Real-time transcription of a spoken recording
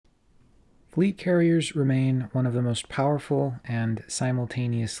Fleet carriers remain one of the most powerful and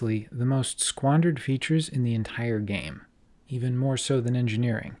simultaneously the most squandered features in the entire game, even more so than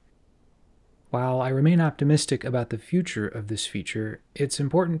engineering. While I remain optimistic about the future of this feature, it's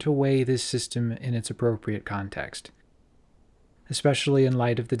important to weigh this system in its appropriate context, especially in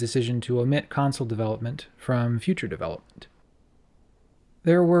light of the decision to omit console development from future development.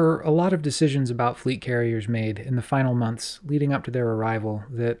 There were a lot of decisions about fleet carriers made in the final months leading up to their arrival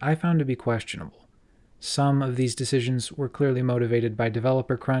that I found to be questionable. Some of these decisions were clearly motivated by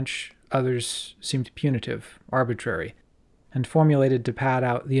developer crunch, others seemed punitive, arbitrary, and formulated to pad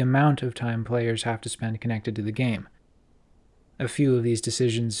out the amount of time players have to spend connected to the game. A few of these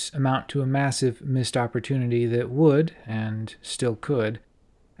decisions amount to a massive missed opportunity that would, and still could,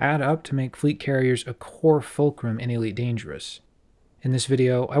 add up to make fleet carriers a core fulcrum in Elite Dangerous. In this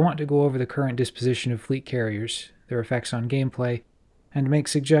video, I want to go over the current disposition of fleet carriers, their effects on gameplay, and make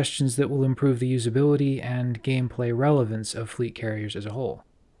suggestions that will improve the usability and gameplay relevance of fleet carriers as a whole.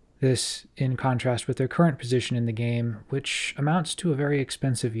 This, in contrast with their current position in the game, which amounts to a very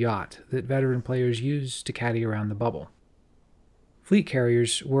expensive yacht that veteran players use to caddy around the bubble. Fleet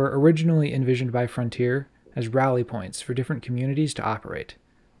carriers were originally envisioned by Frontier as rally points for different communities to operate,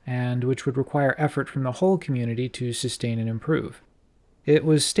 and which would require effort from the whole community to sustain and improve. It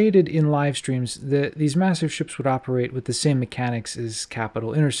was stated in live streams that these massive ships would operate with the same mechanics as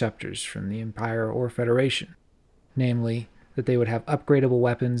capital interceptors from the Empire or Federation, namely, that they would have upgradable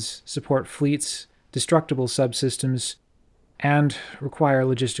weapons, support fleets, destructible subsystems, and require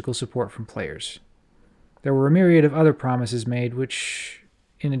logistical support from players. There were a myriad of other promises made which,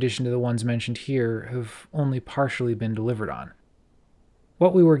 in addition to the ones mentioned here, have only partially been delivered on.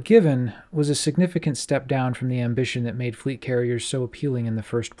 What we were given was a significant step down from the ambition that made fleet carriers so appealing in the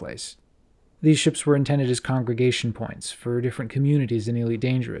first place. These ships were intended as congregation points for different communities in Elite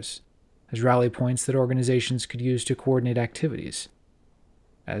Dangerous, as rally points that organizations could use to coordinate activities,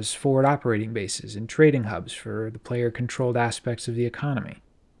 as forward operating bases and trading hubs for the player-controlled aspects of the economy.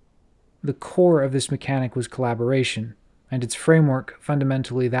 The core of this mechanic was collaboration, and its framework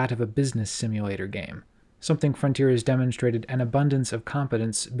fundamentally that of a business simulator game, something Frontier has demonstrated an abundance of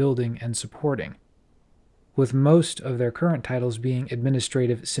competence building and supporting, with most of their current titles being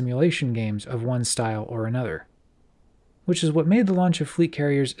administrative simulation games of one style or another, which is what made the launch of fleet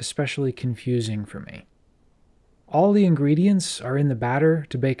carriers especially confusing for me. All the ingredients are in the batter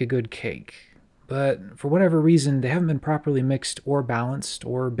to bake a good cake, but for whatever reason they haven't been properly mixed or balanced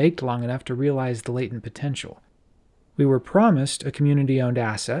or baked long enough to realize the latent potential. We were promised a community-owned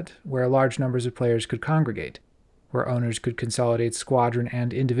asset where large numbers of players could congregate, where owners could consolidate squadron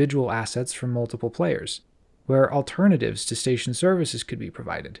and individual assets from multiple players, where alternatives to station services could be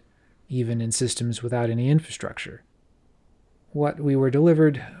provided, even in systems without any infrastructure. What we were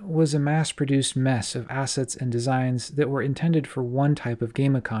delivered was a mass-produced mess of assets and designs that were intended for one type of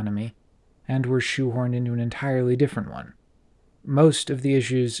game economy and were shoehorned into an entirely different one. Most of the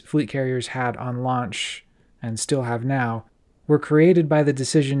issues fleet carriers had on launch, and still have now, were created by the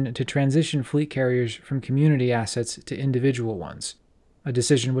decision to transition fleet carriers from community assets to individual ones, a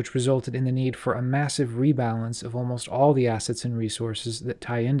decision which resulted in the need for a massive rebalance of almost all the assets and resources that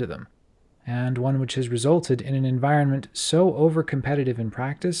tie into them, and one which has resulted in an environment so over-competitive in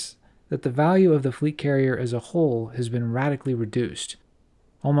practice that the value of the fleet carrier as a whole has been radically reduced.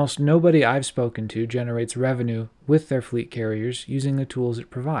 Almost nobody I've spoken to generates revenue with their fleet carriers using the tools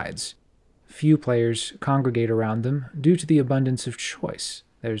it provides. Few players congregate around them due to the abundance of choice.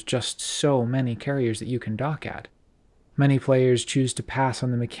 There's just so many carriers that you can dock at. Many players choose to pass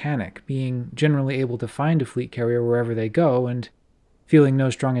on the mechanic, being generally able to find a fleet carrier wherever they go and feeling no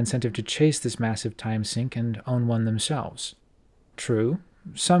strong incentive to chase this massive time sink and own one themselves. True,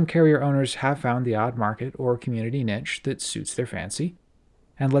 some carrier owners have found the odd market or community niche that suits their fancy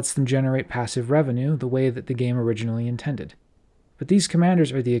and lets them generate passive revenue the way that the game originally intended. But these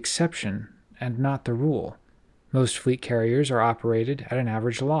commanders are the exception and not the rule. Most fleet carriers are operated at an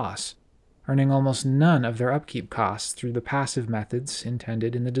average loss, earning almost none of their upkeep costs through the passive methods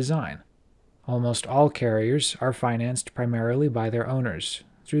intended in the design. Almost all carriers are financed primarily by their owners,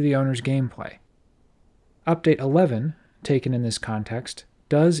 through the owner's gameplay. Update 11, taken in this context,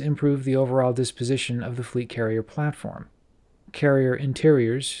 does improve the overall disposition of the fleet carrier platform. Carrier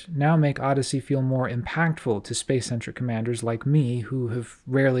interiors now make Odyssey feel more impactful to space-centric commanders like me who have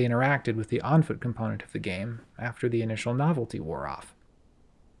rarely interacted with the on-foot component of the game after the initial novelty wore off.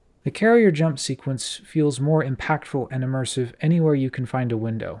 The carrier jump sequence feels more impactful and immersive anywhere you can find a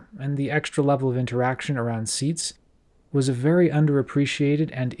window, and the extra level of interaction around seats was a very underappreciated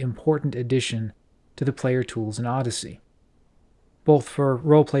and important addition to the player tools in Odyssey. both for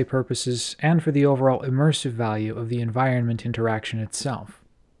roleplay purposes and for the overall immersive value of the environment interaction itself.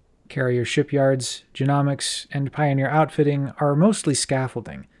 Carrier shipyards, genomics, and Pioneer outfitting are mostly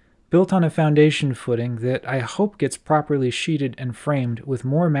scaffolding, built on a foundation footing that I hope gets properly sheeted and framed with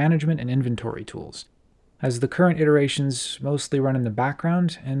more management and inventory tools, as the current iterations mostly run in the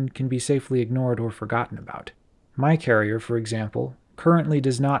background and can be safely ignored or forgotten about. My carrier, for example, currently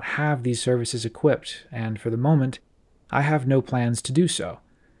does not have these services equipped, and for the moment, I have no plans to do so,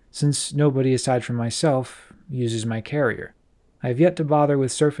 since nobody aside from myself uses my carrier. I have yet to bother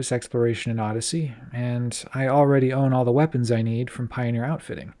with surface exploration in Odyssey, and I already own all the weapons I need from Pioneer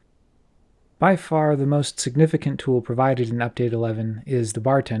outfitting. By far the most significant tool provided in Update 11 is the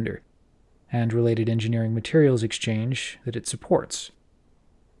bartender, and related engineering materials exchange that it supports.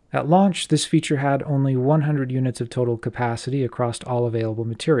 At launch, this feature had only 100 units of total capacity across all available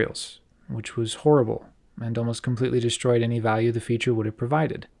materials, which was horrible, and almost completely destroyed any value the feature would have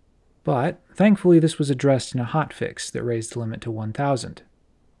provided. But, thankfully, this was addressed in a hotfix that raised the limit to 1,000,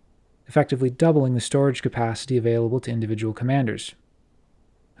 effectively doubling the storage capacity available to individual commanders,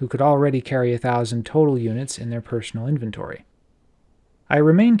 who could already carry 1,000 total units in their personal inventory. I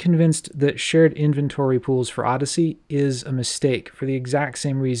remain convinced that shared inventory pools for Odyssey is a mistake for the exact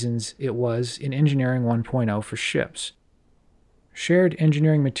same reasons it was in Engineering 1.0 for ships. Shared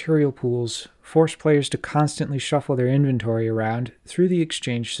engineering material pools force players to constantly shuffle their inventory around through the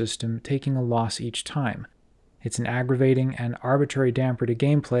exchange system, taking a loss each time. It's an aggravating and arbitrary damper to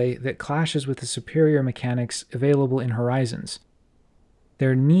gameplay that clashes with the superior mechanics available in Horizons.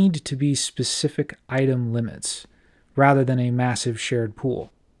 There need to be specific item limits, rather than a massive shared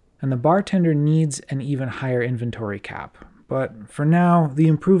pool, and the bartender needs an even higher inventory cap. But for now, the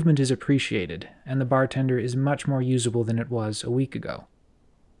improvement is appreciated, and the bartender is much more usable than it was a week ago.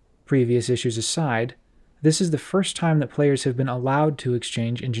 Previous issues aside, this is the first time that players have been allowed to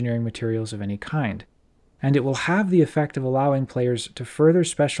exchange engineering materials of any kind, and it will have the effect of allowing players to further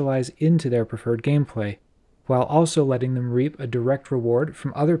specialize into their preferred gameplay, while also letting them reap a direct reward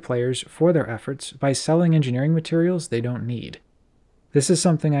from other players for their efforts by selling engineering materials they don't need. This is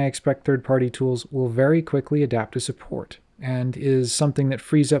something I expect third-party tools will very quickly adapt to support, and is something that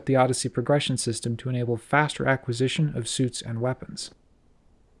frees up the Odyssey progression system to enable faster acquisition of suits and weapons.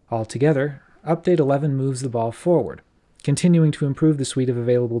 Altogether, Update 11 moves the ball forward, continuing to improve the suite of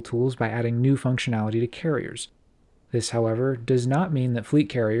available tools by adding new functionality to carriers. This, however, does not mean that fleet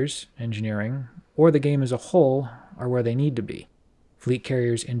carriers, engineering, or the game as a whole are where they need to be. Fleet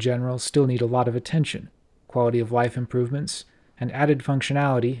carriers in general still need a lot of attention, quality of life improvements, and added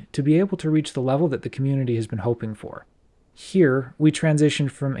functionality to be able to reach the level that the community has been hoping for. Here, we transition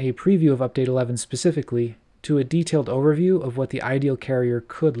from a preview of Update 11 specifically to a detailed overview of what the ideal carrier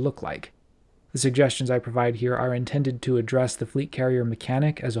could look like. The suggestions I provide here are intended to address the fleet carrier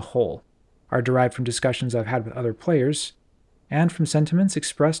mechanic as a whole, are derived from discussions I've had with other players, and from sentiments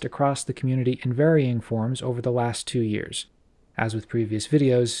expressed across the community in varying forms over the last 2 years. As with previous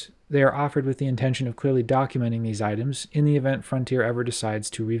videos, they are offered with the intention of clearly documenting these items in the event Frontier ever decides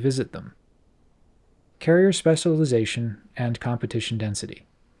to revisit them. Carrier specialization and competition density.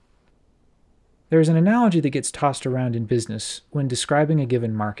 There is an analogy that gets tossed around in business when describing a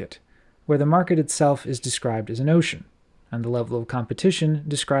given market, where the market itself is described as an ocean, and the level of competition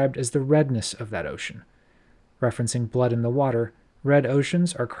described as the redness of that ocean. Referencing blood in the water, red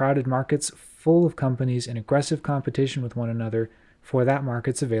oceans are crowded markets full of companies in aggressive competition with one another for that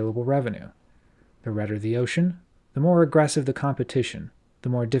market's available revenue. The redder the ocean, the more aggressive the competition, the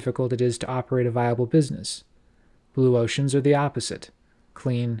more difficult it is to operate a viable business. Blue oceans are the opposite: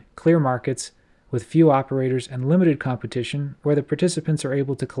 clean, clear markets with few operators and limited competition where the participants are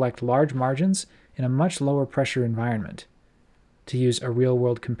able to collect large margins in a much lower pressure environment. To use a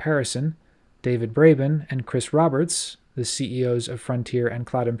real-world comparison, David Braben and Chris Roberts, the CEOs of Frontier and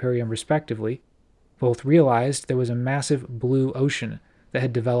Cloud Imperium respectively, both realized there was a massive blue ocean that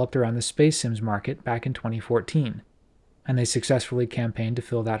had developed around the space sims market back in 2014, and they successfully campaigned to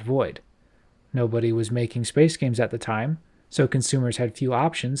fill that void. Nobody was making space games at the time, so consumers had few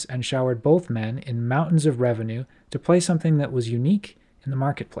options and showered both men in mountains of revenue to play something that was unique in the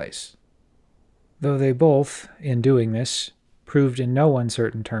marketplace. Though they both, in doing this, proved in no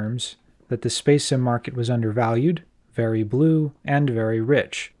uncertain terms that the space sim market was undervalued, very blue, and very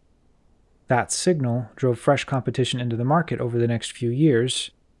rich. That signal drove fresh competition into the market over the next few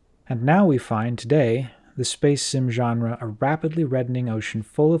years, and now we find today the space sim genre a rapidly reddening ocean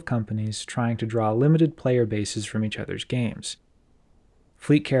full of companies trying to draw limited player bases from each other's games.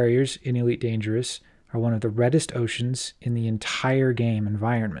 Fleet carriers in Elite Dangerous are one of the reddest oceans in the entire game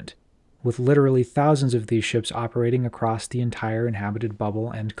environment, with literally thousands of these ships operating across the entire inhabited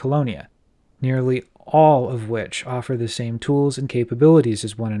bubble and colonia, nearly all of which offer the same tools and capabilities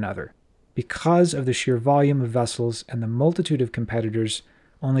as one another. Because of the sheer volume of vessels and the multitude of competitors,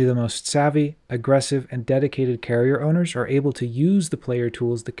 only the most savvy, aggressive, and dedicated carrier owners are able to use the player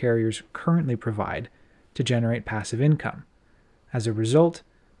tools the carriers currently provide to generate passive income. As a result,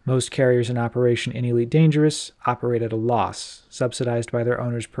 most carriers in operation in Elite Dangerous operate at a loss, subsidized by their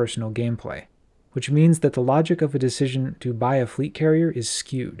owner's personal gameplay, which means that the logic of a decision to buy a fleet carrier is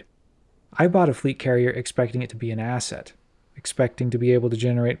skewed. I bought a fleet carrier expecting it to be an asset, expecting to be able to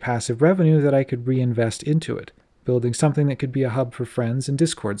generate passive revenue that I could reinvest into it, building something that could be a hub for friends and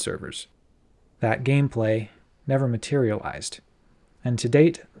Discord servers. That gameplay never materialized, and to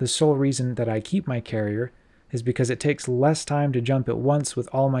date, the sole reason that I keep my carrier is because it takes less time to jump at once with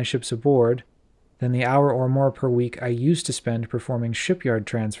all my ships aboard than the hour or more per week I used to spend performing shipyard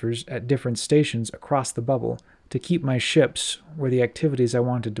transfers at different stations across the bubble to keep my ships where the activities I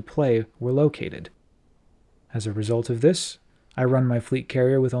wanted to play were located. As a result of this, I run my fleet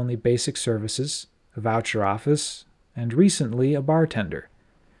carrier with only basic services, a voucher office, and recently a bartender.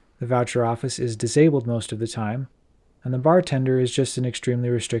 The voucher office is disabled most of the time, and the bartender is just an extremely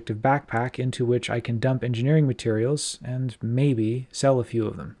restrictive backpack into which I can dump engineering materials and maybe sell a few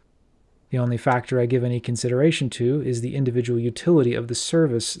of them. The only factor I give any consideration to is the individual utility of the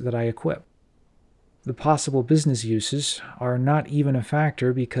service that I equip. The possible business uses are not even a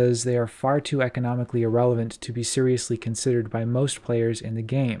factor because they are far too economically irrelevant to be seriously considered by most players in the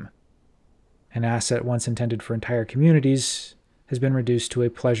game. An asset once intended for entire communities has been reduced to a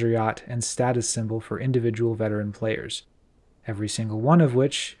pleasure yacht and status symbol for individual veteran players, every single one of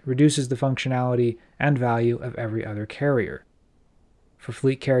which reduces the functionality and value of every other carrier. For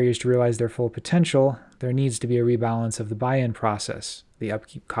fleet carriers to realize their full potential, there needs to be a rebalance of the buy-in process, the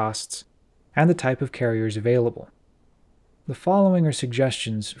upkeep costs, and the type of carriers available. The following are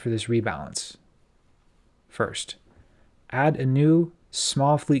suggestions for this rebalance. First, add a new,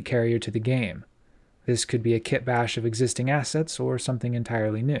 small fleet carrier to the game. This could be a kit bash of existing assets or something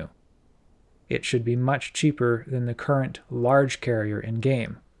entirely new. It should be much cheaper than the current large carrier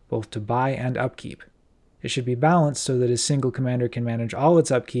in-game, both to buy and upkeep. It should be balanced so that a single commander can manage all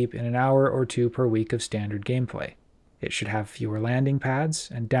its upkeep in an hour or two per week of standard gameplay. It should have fewer landing pads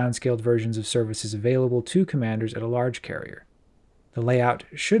and downscaled versions of services available to commanders at a large carrier. The layout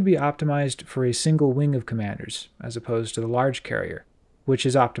should be optimized for a single wing of commanders, as opposed to the large carrier, which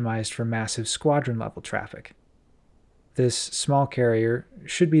is optimized for massive squadron-level traffic. This small carrier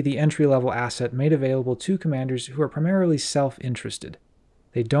should be the entry-level asset made available to commanders who are primarily self-interested.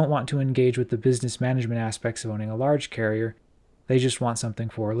 They don't want to engage with the business management aspects of owning a large carrier, they just want something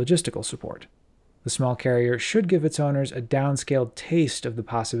for logistical support. The small carrier should give its owners a downscaled taste of the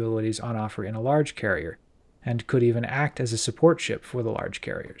possibilities on offer in a large carrier, and could even act as a support ship for the large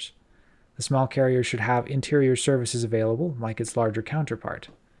carriers. The small carrier should have interior services available, like its larger counterpart.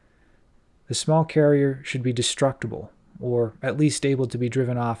 The small carrier should be destructible, or at least able to be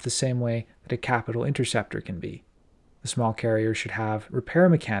driven off the same way that a capital interceptor can be. The small carrier should have repair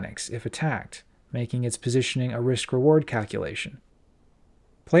mechanics if attacked, making its positioning a risk-reward calculation.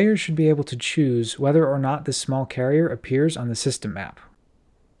 Players should be able to choose whether or not this small carrier appears on the system map,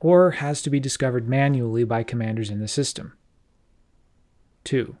 or has to be discovered manually by commanders in the system.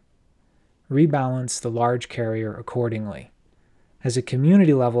 2. Rebalance the large carrier accordingly. As a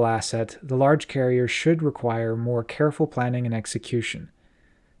community-level asset, the large carrier should require more careful planning and execution.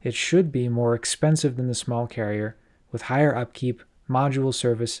 It should be more expensive than the small carrier, with higher upkeep, module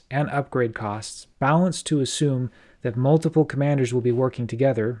service, and upgrade costs, balanced to assume that multiple commanders will be working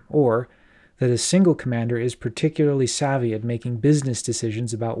together, or that a single commander is particularly savvy at making business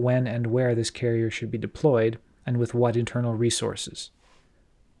decisions about when and where this carrier should be deployed, and with what internal resources.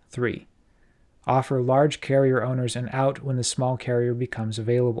 3. Offer large carrier owners an out when the small carrier becomes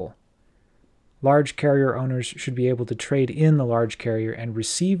available. Large carrier owners should be able to trade in the large carrier and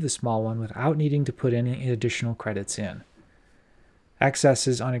receive the small one without needing to put any additional credits in.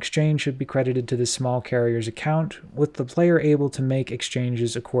 Excesses on exchange should be credited to the small carrier's account, with the player able to make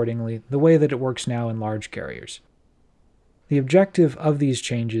exchanges accordingly, the way that it works now in large carriers. The objective of these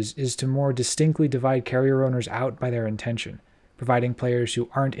changes is to more distinctly divide carrier owners out by their intention, providing players who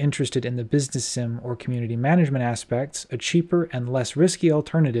aren't interested in the business sim or community management aspects a cheaper and less risky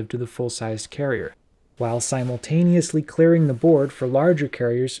alternative to the full-sized carrier, while simultaneously clearing the board for larger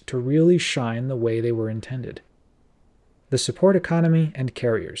carriers to really shine the way they were intended. The support economy and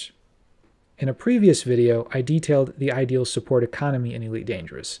carriers. In a previous video, I detailed the ideal support economy in Elite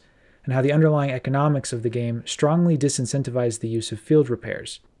Dangerous, and how the underlying economics of the game strongly disincentivize the use of field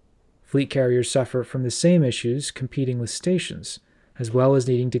repairs. Fleet carriers suffer from the same issues competing with stations, as well as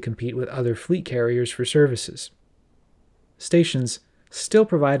needing to compete with other fleet carriers for services. Stations still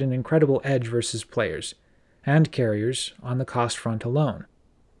provide an incredible edge versus players and carriers on the cost front alone.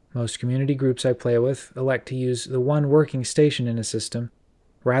 Most community groups I play with elect to use the one working station in a system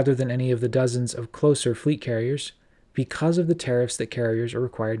rather than any of the dozens of closer fleet carriers because of the tariffs that carriers are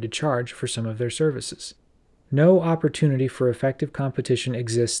required to charge for some of their services. No opportunity for effective competition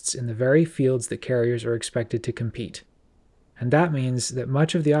exists in the very fields that carriers are expected to compete. And that means that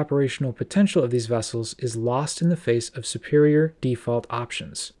much of the operational potential of these vessels is lost in the face of superior default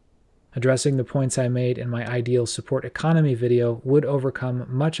options. Addressing the points I made in my ideal support economy video would overcome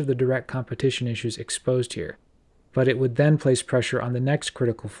much of the direct competition issues exposed here, but it would then place pressure on the next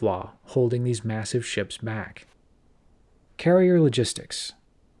critical flaw, holding these massive ships back. Carrier logistics.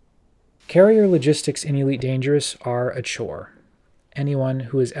 Carrier logistics in Elite Dangerous are a chore. Anyone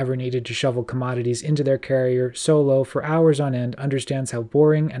who has ever needed to shovel commodities into their carrier solo for hours on end understands how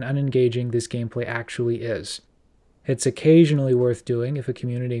boring and unengaging this gameplay actually is. It's occasionally worth doing if a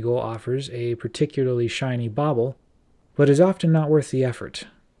community goal offers a particularly shiny bauble, but is often not worth the effort.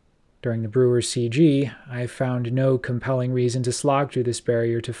 During the Brewers CG, I found no compelling reason to slog through this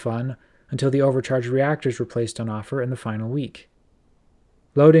barrier to fun until the overcharged reactors were placed on offer in the final week.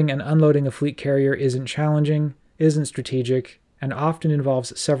 Loading and unloading a fleet carrier isn't challenging, isn't strategic, and often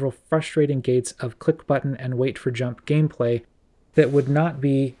involves several frustrating gates of click button and wait for jump gameplay that would not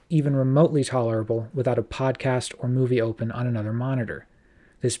be even remotely tolerable without a podcast or movie open on another monitor.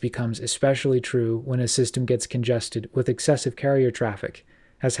 This becomes especially true when a system gets congested with excessive carrier traffic,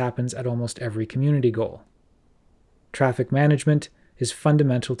 as happens at almost every community goal. Traffic management is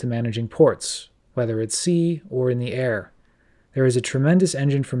fundamental to managing ports, whether at sea or in the air. There is a tremendous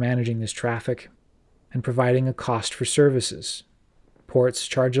engine for managing this traffic and providing a cost for services. Ports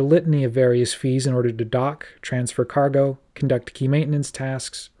charge a litany of various fees in order to dock, transfer cargo, conduct key maintenance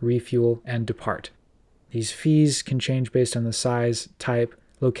tasks, refuel, and depart. These fees can change based on the size, type,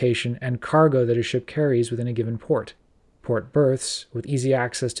 location, and cargo that a ship carries within a given port. Port berths, with easy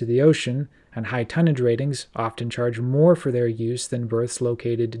access to the ocean and high tonnage ratings, often charge more for their use than berths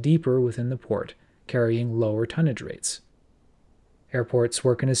located deeper within the port, carrying lower tonnage rates. Airports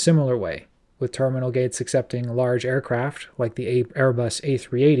work in a similar way, with terminal gates accepting large aircraft like the Airbus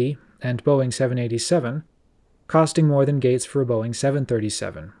A380 and Boeing 787, costing more than gates for a Boeing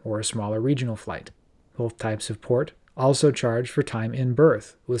 737 or a smaller regional flight. Both types of port also charge for time in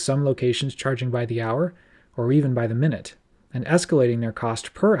berth, with some locations charging by the hour or even by the minute, and escalating their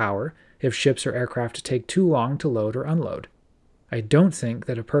cost per hour if ships or aircraft take too long to load or unload. I don't think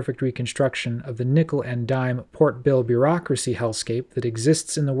that a perfect reconstruction of the nickel and dime port bill bureaucracy hellscape that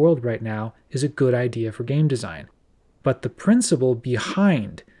exists in the world right now is a good idea for game design, but the principle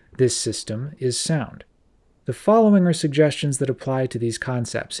behind this system is sound. The following are suggestions that apply to these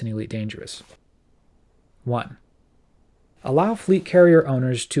concepts in Elite Dangerous. 1. Allow fleet carrier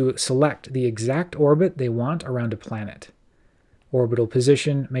owners to select the exact orbit they want around a planet. Orbital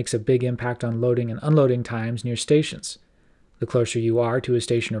position makes a big impact on loading and unloading times near stations. The closer you are to a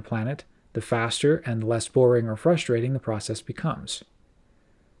station or planet, the faster and less boring or frustrating the process becomes.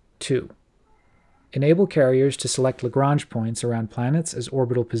 2. Enable carriers to select Lagrange points around planets as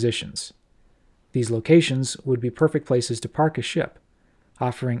orbital positions. These locations would be perfect places to park a ship,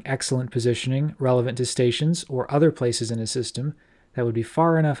 offering excellent positioning relevant to stations or other places in a system that would be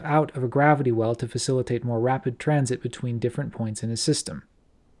far enough out of a gravity well to facilitate more rapid transit between different points in a system.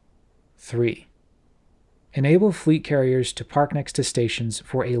 3. Enable fleet carriers to park next to stations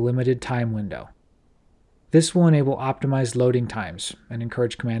for a limited time window. This will enable optimized loading times and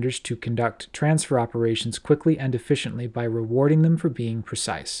encourage commanders to conduct transfer operations quickly and efficiently by rewarding them for being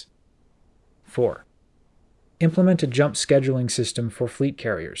precise. 4. Implement a jump scheduling system for fleet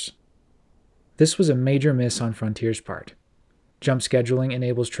carriers. This was a major miss on Frontier's part. Jump scheduling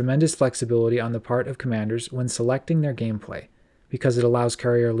enables tremendous flexibility on the part of commanders when selecting their gameplay, because it allows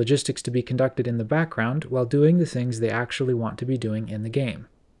carrier logistics to be conducted in the background while doing the things they actually want to be doing in the game.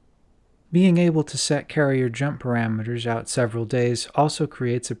 Being able to set carrier jump parameters out several days also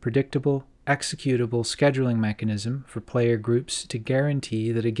creates a predictable, executable scheduling mechanism for player groups to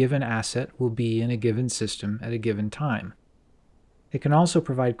guarantee that a given asset will be in a given system at a given time. It can also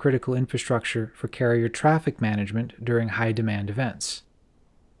provide critical infrastructure for carrier traffic management during high-demand events.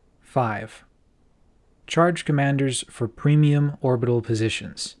 5. Charge commanders for premium orbital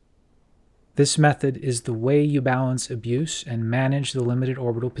positions. This method is the way you balance abuse and manage the limited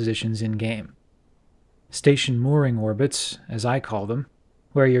orbital positions in-game. Station mooring orbits, as I call them,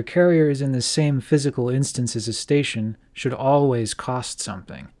 where your carrier is in the same physical instance as a station, should always cost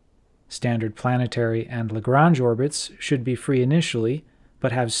something. Standard planetary and Lagrange orbits should be free initially,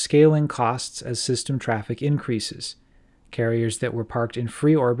 but have scaling costs as system traffic increases. Carriers that were parked in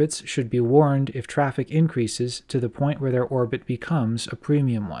free orbits should be warned if traffic increases to the point where their orbit becomes a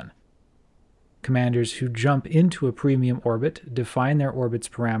premium one. Commanders who jump into a premium orbit define their orbit's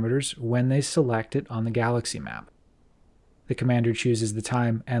parameters when they select it on the galaxy map. The commander chooses the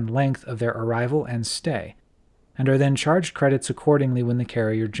time and length of their arrival and stay, and are then charged credits accordingly when the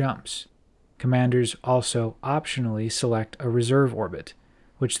carrier jumps. Commanders also optionally select a reserve orbit,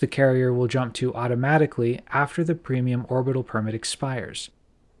 which the carrier will jump to automatically after the premium orbital permit expires.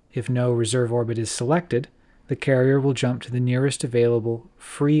 If no reserve orbit is selected, the carrier will jump to the nearest available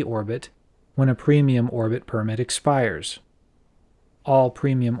free orbit when a premium orbit permit expires. All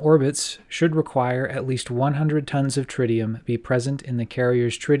premium orbits should require at least 100 tons of tritium be present in the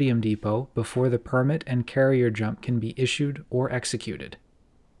carrier's tritium depot before the permit and carrier jump can be issued or executed.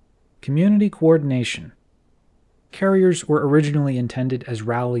 Community coordination. Carriers were originally intended as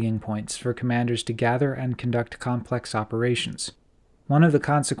rallying points for commanders to gather and conduct complex operations. One of the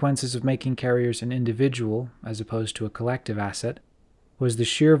consequences of making carriers an individual, as opposed to a collective asset, was the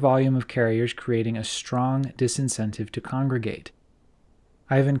sheer volume of carriers creating a strong disincentive to congregate.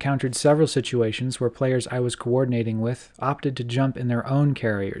 I have encountered several situations where players I was coordinating with opted to jump in their own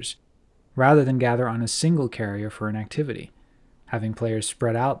carriers, rather than gather on a single carrier for an activity. Having players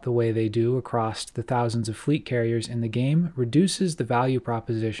spread out the way they do across the thousands of fleet carriers in the game reduces the value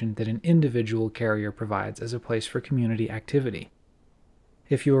proposition that an individual carrier provides as a place for community activity.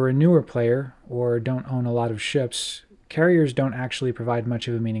 If you are a newer player, or don't own a lot of ships, carriers don't actually provide much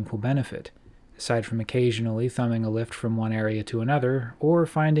of a meaningful benefit, aside from occasionally thumbing a lift from one area to another, or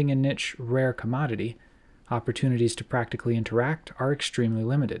finding a niche rare commodity. Opportunities to practically interact are extremely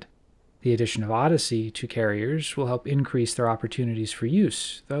limited. The addition of Odyssey to carriers will help increase their opportunities for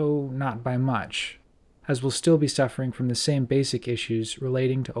use, though not by much, as we'll still be suffering from the same basic issues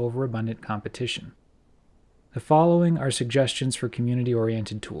relating to overabundant competition. The following are suggestions for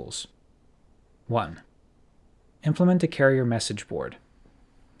community-oriented tools. 1. Implement a carrier message board.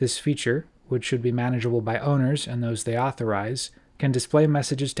 This feature, which should be manageable by owners and those they authorize, can display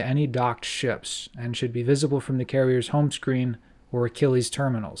messages to any docked ships, and should be visible from the carrier's home screen or Achilles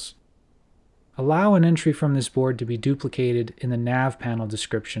terminals. Allow an entry from this board to be duplicated in the nav panel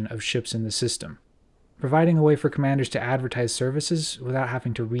description of ships in the system, providing a way for commanders to advertise services without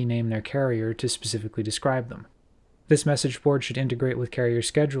having to rename their carrier to specifically describe them. This message board should integrate with carrier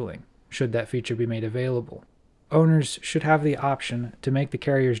scheduling, should that feature be made available. Owners should have the option to make the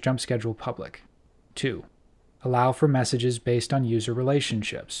carrier's jump schedule public. 2. Allow for messages based on user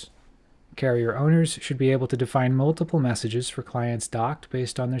relationships. Carrier owners should be able to define multiple messages for clients docked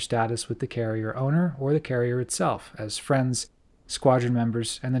based on their status with the carrier owner or the carrier itself, as friends, squadron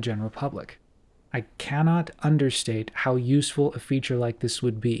members, and the general public. I cannot understate how useful a feature like this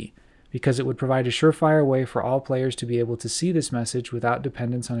would be, because it would provide a surefire way for all players to be able to see this message without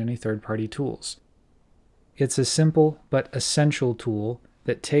dependence on any third-party tools. It's a simple but essential tool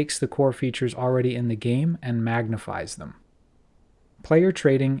that takes the core features already in the game and magnifies them. Player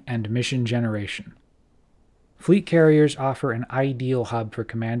trading and mission generation. Fleet carriers offer an ideal hub for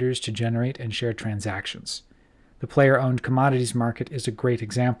commanders to generate and share transactions. The player-owned commodities market is a great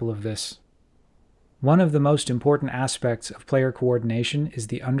example of this. One of the most important aspects of player coordination is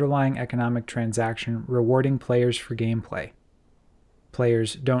the underlying economic transaction rewarding players for gameplay.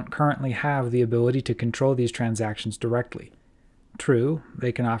 Players don't currently have the ability to control these transactions directly. True,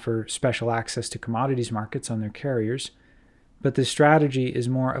 they can offer special access to commodities markets on their carriers, but this strategy is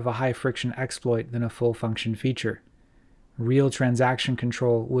more of a high-friction exploit than a full-function feature. Real transaction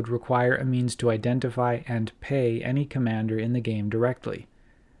control would require a means to identify and pay any commander in the game directly.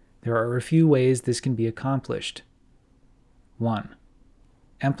 There are a few ways this can be accomplished. 1.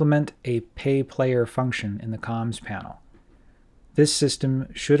 Implement a pay-player function in the comms panel. This system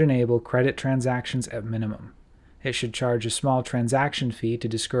should enable credit transactions at minimum. It should charge a small transaction fee to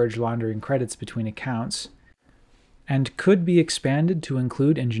discourage laundering credits between accounts, and could be expanded to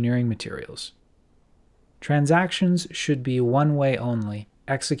include engineering materials. Transactions should be one-way only,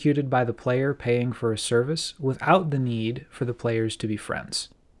 executed by the player paying for a service without the need for the players to be friends.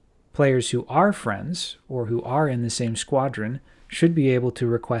 Players who are friends, or who are in the same squadron, should be able to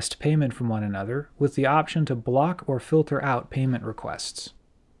request payment from one another with the option to block or filter out payment requests.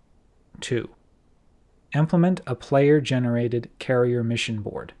 2. Implement a player-generated carrier mission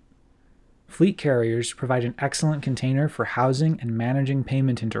board. Fleet carriers provide an excellent container for housing and managing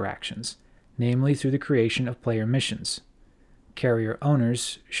payment interactions, namely through the creation of player missions. Carrier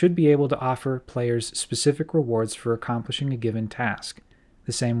owners should be able to offer players specific rewards for accomplishing a given task.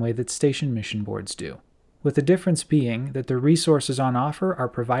 the same way that station mission boards do, with the difference being that the resources on offer are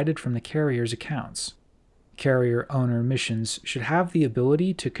provided from the carrier's accounts. Carrier owner missions should have the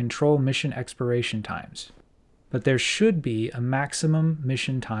ability to control mission expiration times, but there should be a maximum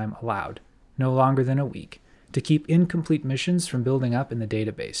mission time allowed, no longer than a week, to keep incomplete missions from building up in the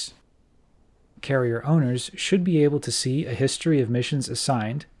database. Carrier owners should be able to see a history of missions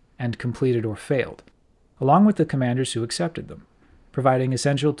assigned and completed or failed, along with the commanders who accepted them, providing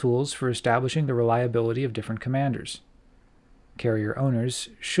essential tools for establishing the reliability of different commanders. Carrier owners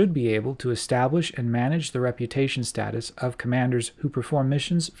should be able to establish and manage the reputation status of commanders who perform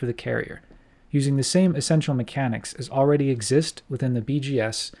missions for the carrier, using the same essential mechanics as already exist within the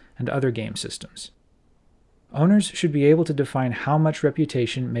BGS and other game systems. Owners should be able to define how much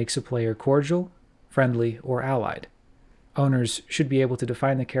reputation makes a player cordial, friendly, or allied. Owners should be able to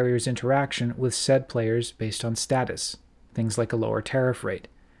define the carrier's interaction with said players based on status, things like a lower tariff rate,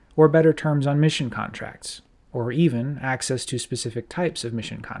 or better terms on mission contracts, or even access to specific types of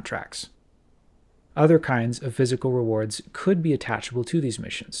mission contracts. Other kinds of physical rewards could be attachable to these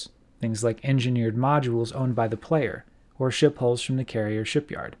missions, things like engineered modules owned by the player, or ship hulls from the carrier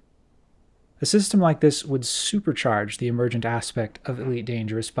shipyard. A system like this would supercharge the emergent aspect of Elite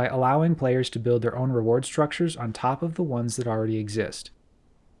Dangerous by allowing players to build their own reward structures on top of the ones that already exist.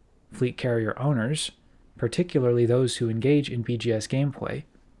 Fleet carrier owners, particularly those who engage in BGS gameplay,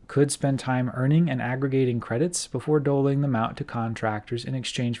 could spend time earning and aggregating credits before doling them out to contractors in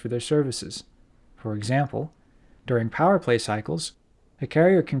exchange for their services. For example, during power play cycles, a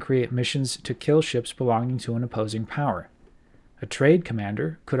carrier can create missions to kill ships belonging to an opposing power. A trade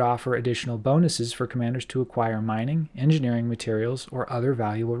commander could offer additional bonuses for commanders to acquire mining, engineering materials, or other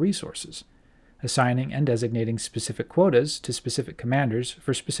valuable resources, assigning and designating specific quotas to specific commanders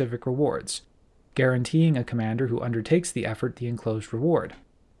for specific rewards, guaranteeing a commander who undertakes the effort the enclosed reward,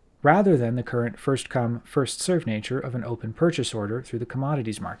 rather than the current first-come, first-served nature of an open purchase order through the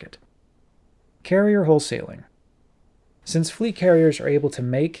commodities market. Carrier wholesaling. Since fleet carriers are able to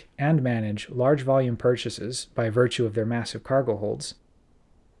make and manage large volume purchases by virtue of their massive cargo holds,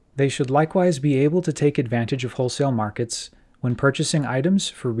 they should likewise be able to take advantage of wholesale markets when purchasing items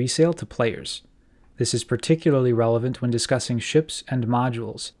for resale to players. This is particularly relevant when discussing ships and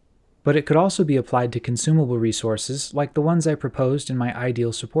modules, but it could also be applied to consumable resources like the ones I proposed in my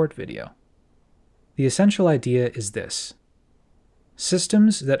ideal support video. The essential idea is this.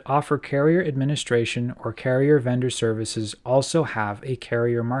 Systems that offer carrier administration or carrier vendor services also have a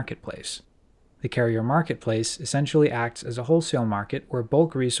carrier marketplace. The carrier marketplace essentially acts as a wholesale market where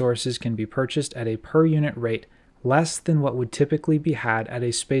bulk resources can be purchased at a per-unit rate less than what would typically be had at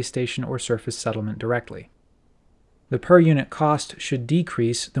a space station or surface settlement directly. The per-unit cost should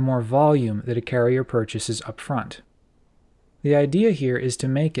decrease the more volume that a carrier purchases upfront. The idea here is to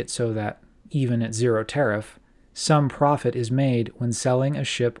make it so that, even at zero tariff, some profit is made when selling a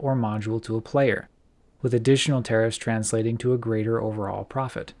ship or module to a player, with additional tariffs translating to a greater overall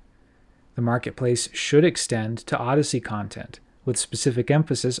profit. The marketplace should extend to Odyssey content, with specific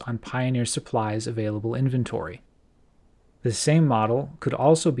emphasis on Pioneer Supply's available inventory. The same model could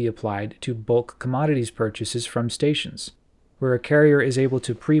also be applied to bulk commodities purchases from stations, where a carrier is able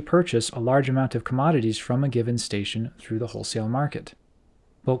to pre-purchase a large amount of commodities from a given station through the wholesale market.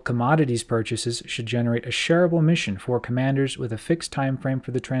 Bulk commodities purchases should generate a shareable mission for commanders with a fixed time frame for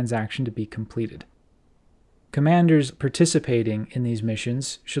the transaction to be completed. Commanders participating in these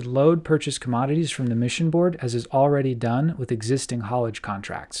missions should load purchase commodities from the mission board as is already done with existing haulage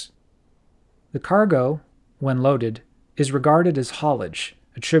contracts. The cargo, when loaded, is regarded as haulage,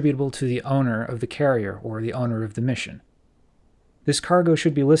 attributable to the owner of the carrier or the owner of the mission. This cargo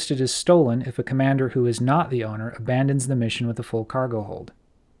should be listed as stolen if a commander who is not the owner abandons the mission with a full cargo hold.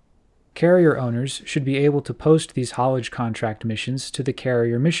 Carrier owners should be able to post these haulage contract missions to the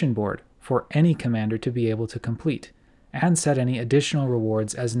carrier mission board for any commander to be able to complete, and set any additional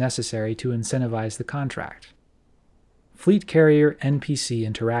rewards as necessary to incentivize the contract. Fleet carrier NPC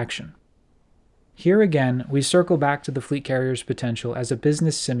interaction. Here again, we circle back to the fleet carrier's potential as a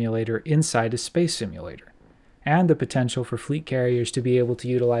business simulator inside a space simulator, and the potential for fleet carriers to be able to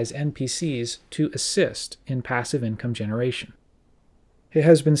utilize NPCs to assist in passive income generation. It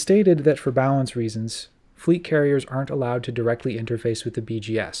has been stated that for balance reasons, fleet carriers aren't allowed to directly interface with the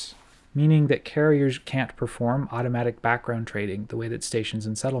BGS, meaning that carriers can't perform automatic background trading the way that stations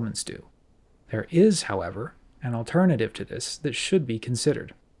and settlements do. There is, however, an alternative to this that should be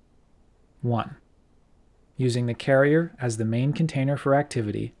considered. 1. Using the carrier as the main container for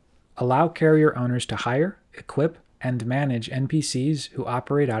activity, allow carrier owners to hire, equip, and manage NPCs who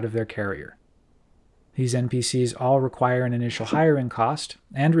operate out of their carrier. These NPCs all require an initial hiring cost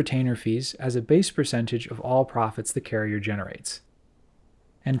and retainer fees as a base percentage of all profits the carrier generates.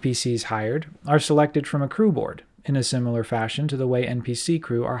 NPCs hired are selected from a crew board, in a similar fashion to the way NPC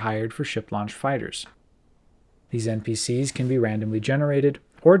crew are hired for ship-launched fighters. These NPCs can be randomly generated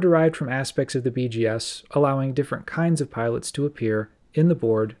or derived from aspects of the BGS, allowing different kinds of pilots to appear in the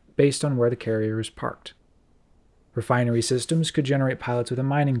board based on where the carrier is parked. Refinery systems could generate pilots with a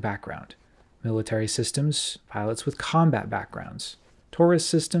mining background, military systems, pilots with combat backgrounds, tourist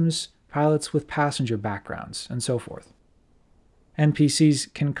systems, pilots with passenger backgrounds, and so forth.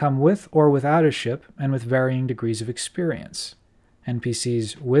 NPCs can come with or without a ship and with varying degrees of experience.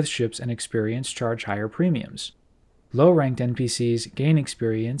 NPCs with ships and experience charge higher premiums. Low-ranked NPCs gain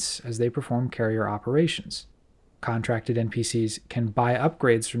experience as they perform carrier operations. Contracted NPCs can buy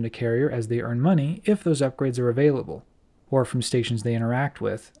upgrades from the carrier as they earn money if those upgrades are available, or from stations they interact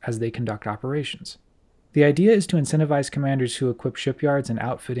with as they conduct operations. The idea is to incentivize commanders who equip shipyards and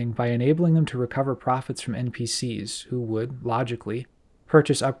outfitting by enabling them to recover profits from NPCs who would, logically,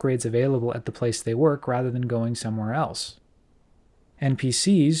 purchase upgrades available at the place they work rather than going somewhere else.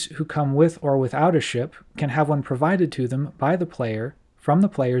 NPCs who come with or without a ship can have one provided to them by the player from the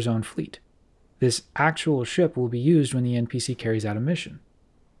player's own fleet. This actual ship will be used when the NPC carries out a mission.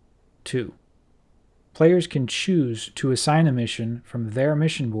 2. Players can choose to assign a mission from their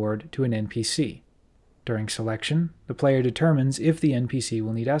mission board to an NPC. During selection, the player determines if the NPC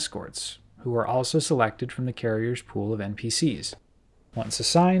will need escorts, who are also selected from the carrier's pool of NPCs. Once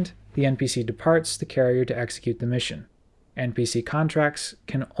assigned, the NPC departs the carrier to execute the mission. NPC contracts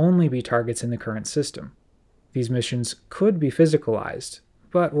can only be targets in the current system. These missions could be physicalized,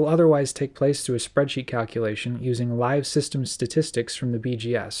 but will otherwise take place through a spreadsheet calculation using live system statistics from the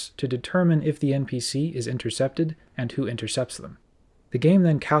BGS to determine if the NPC is intercepted and who intercepts them. The game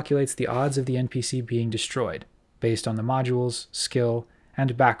then calculates the odds of the NPC being destroyed, based on the modules, skill,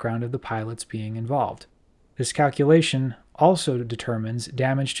 and background of the pilots being involved. This calculation also determines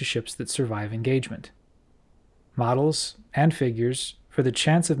damage to ships that survive engagement. Models and figures for the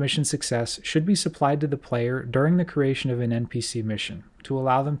chance of mission success should be supplied to the player during the creation of an NPC mission to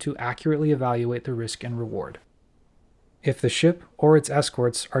allow them to accurately evaluate the risk and reward. If the ship or its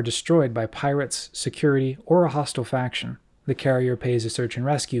escorts are destroyed by pirates, security, or a hostile faction, the carrier pays a search and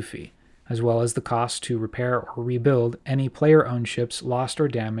rescue fee, as well as the cost to repair or rebuild any player-owned ships lost or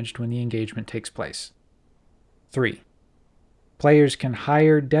damaged when the engagement takes place. 3. Players can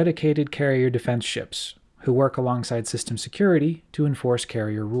hire dedicated carrier defense ships, who work alongside system security to enforce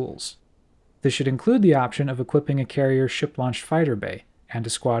carrier rules. This should include the option of equipping a carrier ship-launched fighter bay and a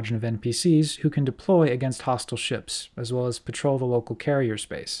squadron of NPCs who can deploy against hostile ships, as well as patrol the local carrier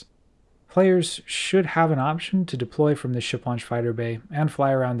space. Players should have an option to deploy from the ship-launched fighter bay and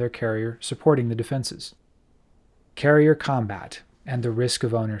fly around their carrier, supporting the defenses. Carrier combat and the risk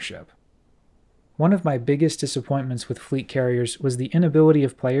of ownership. One of my biggest disappointments with fleet carriers was the inability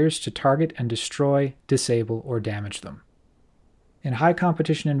of players to target and destroy, disable, or damage them. In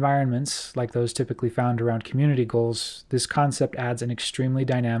high-competition environments, like those typically found around community goals, this concept adds an extremely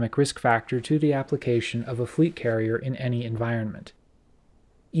dynamic risk factor to the application of a fleet carrier in any environment.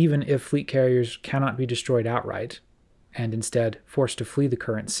 Even if fleet carriers cannot be destroyed outright, and instead forced to flee the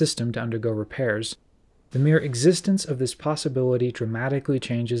current system to undergo repairs, the mere existence of this possibility dramatically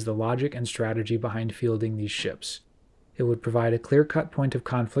changes the logic and strategy behind fielding these ships. It would provide a clear-cut point of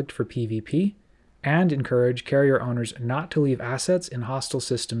conflict for PvP, and encourage carrier owners not to leave assets in hostile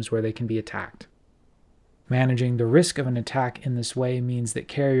systems where they can be attacked. Managing the risk of an attack in this way means that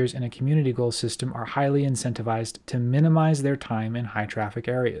carriers in a community goal system are highly incentivized to minimize their time in high-traffic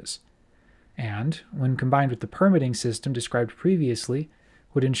areas, and, when combined with the permitting system described previously,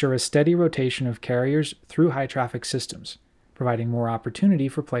 would ensure a steady rotation of carriers through high-traffic systems, providing more opportunity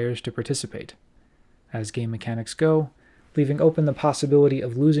for players to participate. As game mechanics go, leaving open the possibility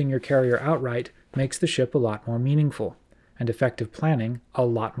of losing your carrier outright makes the ship a lot more meaningful, and effective planning a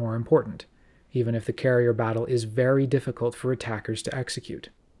lot more important, even if the carrier battle is very difficult for attackers to execute.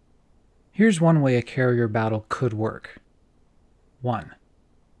 Here's one way a carrier battle could work. 1.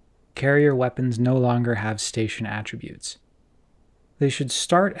 Carrier weapons no longer have station attributes. They should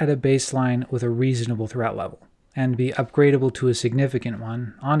start at a baseline with a reasonable threat level, and be upgradable to a significant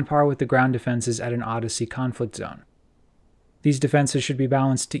one, on par with the ground defenses at an Odyssey conflict zone. These defenses should be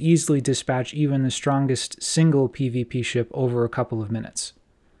balanced to easily dispatch even the strongest single PvP ship over a couple of minutes.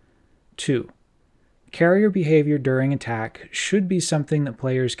 2. Carrier behavior during attack should be something that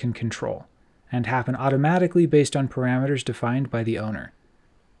players can control, and happen automatically based on parameters defined by the owner.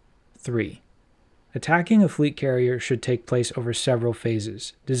 3. Attacking a fleet carrier should take place over several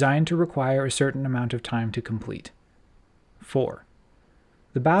phases, designed to require a certain amount of time to complete. 4.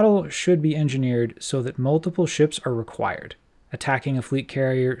 The battle should be engineered so that multiple ships are required. Attacking a fleet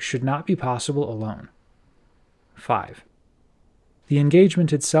carrier should not be possible alone. 5. The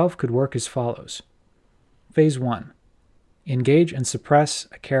engagement itself could work as follows. Phase 1. Engage and suppress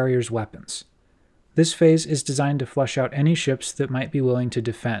a carrier's weapons. This phase is designed to flush out any ships that might be willing to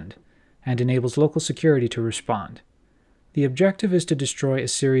defend, and enables local security to respond. The objective is to destroy a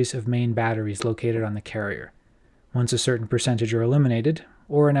series of main batteries located on the carrier. Once a certain percentage are eliminated,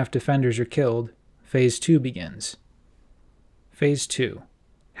 or enough defenders are killed, Phase 2 begins. Phase 2.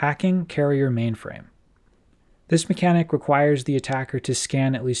 Hacking carrier mainframe. This mechanic requires the attacker to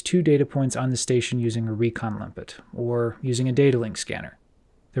scan at least 2 data points on the station using a recon limpet, or using a data link scanner.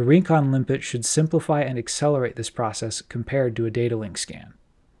 The recon limpet should simplify and accelerate this process compared to a data link scan.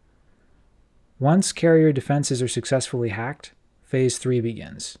 Once carrier defenses are successfully hacked, Phase 3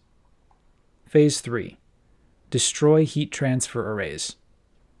 begins. Phase 3. Destroy heat transfer arrays.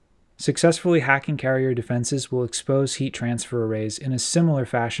 Successfully hacking carrier defenses will expose heat transfer arrays in a similar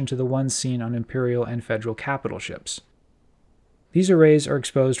fashion to the ones seen on Imperial and Federal capital ships. These arrays are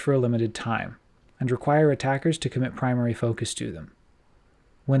exposed for a limited time, and require attackers to commit primary focus to them.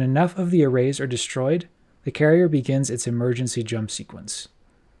 When enough of the arrays are destroyed, the carrier begins its emergency jump sequence.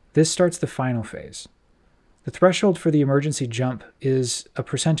 This starts the final phase. The threshold for the emergency jump is a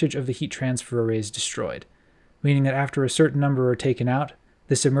percentage of the heat transfer arrays destroyed, meaning that after a certain number are taken out,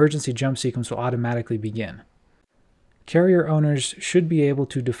 this emergency jump sequence will automatically begin. Carrier owners should be able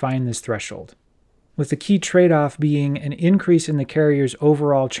to define this threshold, with the key trade-off being an increase in the carrier's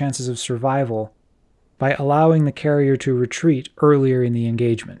overall chances of survival by allowing the carrier to retreat earlier in the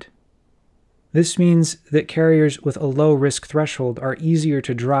engagement. This means that carriers with a low risk threshold are easier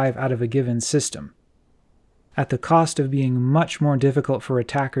to drive out of a given system, at the cost of being much more difficult for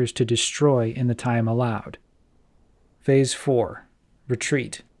attackers to destroy in the time allowed. Phase 4.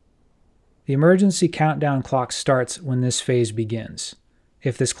 Retreat. The emergency countdown clock starts when this phase begins.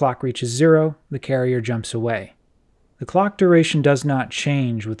 If this clock reaches 0, the carrier jumps away. The clock duration does not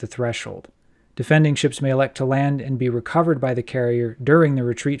change with the threshold. Defending ships may elect to land and be recovered by the carrier during the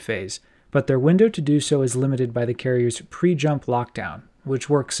retreat phase, but their window to do so is limited by the carrier's pre-jump lockdown, which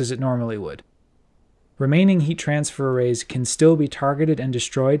works as it normally would. Remaining heat transfer arrays can still be targeted and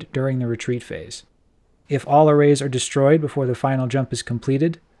destroyed during the retreat phase. If all arrays are destroyed before the final jump is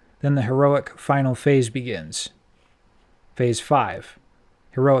completed, then the heroic final phase begins. Phase 5.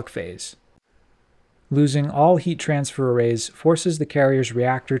 Heroic phase. Losing all heat transfer arrays forces the carrier's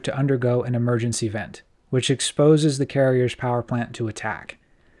reactor to undergo an emergency vent, which exposes the carrier's power plant to attack.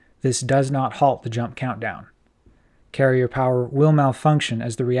 This does not halt the jump countdown. Carrier power will malfunction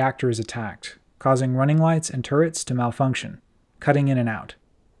as the reactor is attacked, causing running lights and turrets to malfunction, cutting in and out.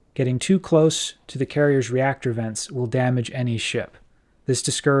 Getting too close to the carrier's reactor vents will damage any ship. This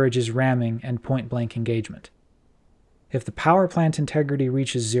discourages ramming and point-blank engagement. If the power plant integrity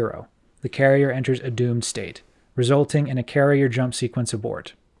reaches 0, the carrier enters a doomed state, resulting in a carrier jump sequence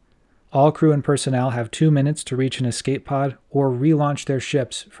abort. All crew and personnel have 2 minutes to reach an escape pod or relaunch their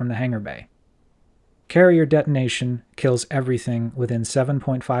ships from the hangar bay. Carrier detonation kills everything within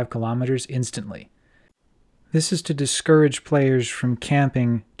 7.5 kilometers instantly. This is to discourage players from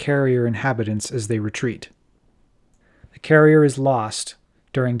camping carrier inhabitants as they retreat. The carrier is lost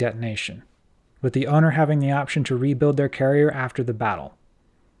during detonation, with the owner having the option to rebuild their carrier after the battle.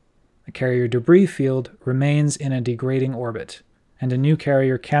 The carrier debris field remains in a degrading orbit, and a new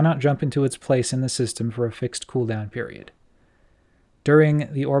carrier cannot jump into its place in the system for a fixed cooldown period.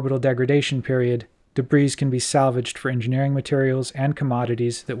 During the orbital degradation period, debris can be salvaged for engineering materials and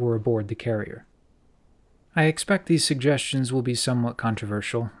commodities that were aboard the carrier. I expect these suggestions will be somewhat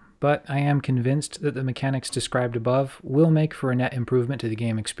controversial, but I am convinced that the mechanics described above will make for a net improvement to the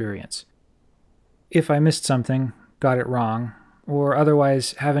game experience. If I missed something, got it wrong, or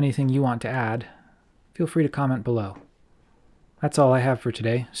otherwise have anything you want to add, feel free to comment below. That's all I have for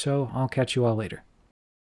today, so I'll catch you all later.